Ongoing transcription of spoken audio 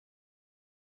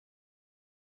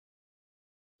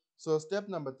So step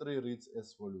number 3 reads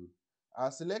as follows.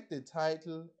 Select the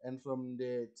title, and from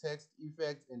the Text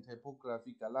Effects and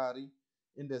Typography gallery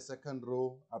in the second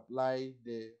row, apply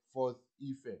the fourth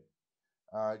effect.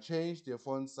 Change the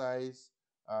font size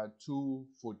to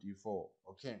 44.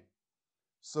 Okay.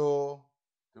 So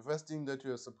the first thing that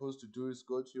you're supposed to do is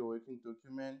go to your working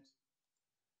document.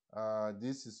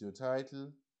 This is your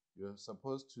title. You're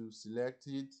supposed to select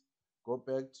it. Go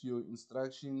back to your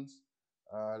instructions.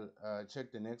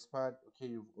 Check the next part.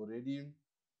 Okay, you've already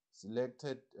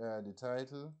selected the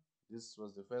title. This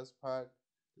was the first part.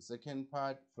 The second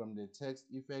part, from the Text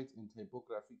Effects in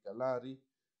Typography gallery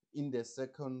in the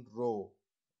second row.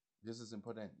 This is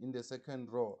important. In the second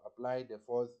row, apply the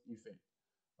fourth effect.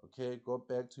 Okay, go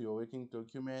back to your working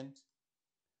document.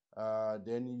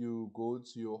 Then you go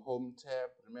to your home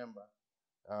tab. Remember,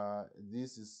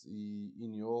 this is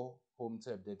in your home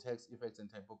tab, the Text Effects and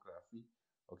Typography.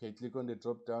 Okay, click on the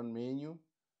drop down menu.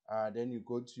 Then you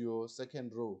go to your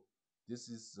second row. This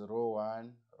is row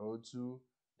 1, row 2.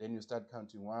 Then you start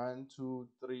counting 1, 2,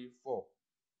 3, 4.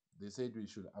 They said we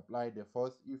should apply the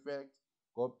fourth effect.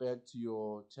 Go back to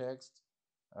your text,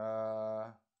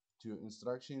 to your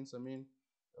instructions.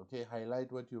 Okay,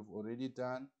 highlight what you've already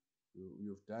done.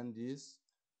 You've done this,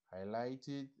 highlight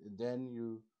it, then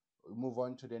you move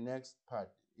on to the next part.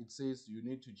 It says you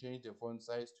need to change the font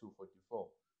size to 44.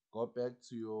 Go back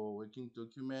to your working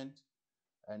document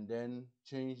and then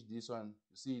change this one.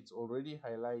 You see, it's already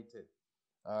highlighted.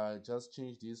 Just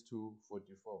change this to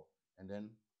 44 and then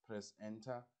press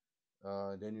enter.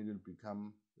 Then it will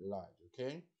become large.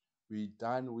 Okay, we're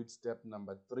done with step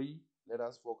number 3. Let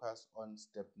us focus on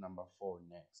step number 4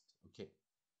 next. Okay,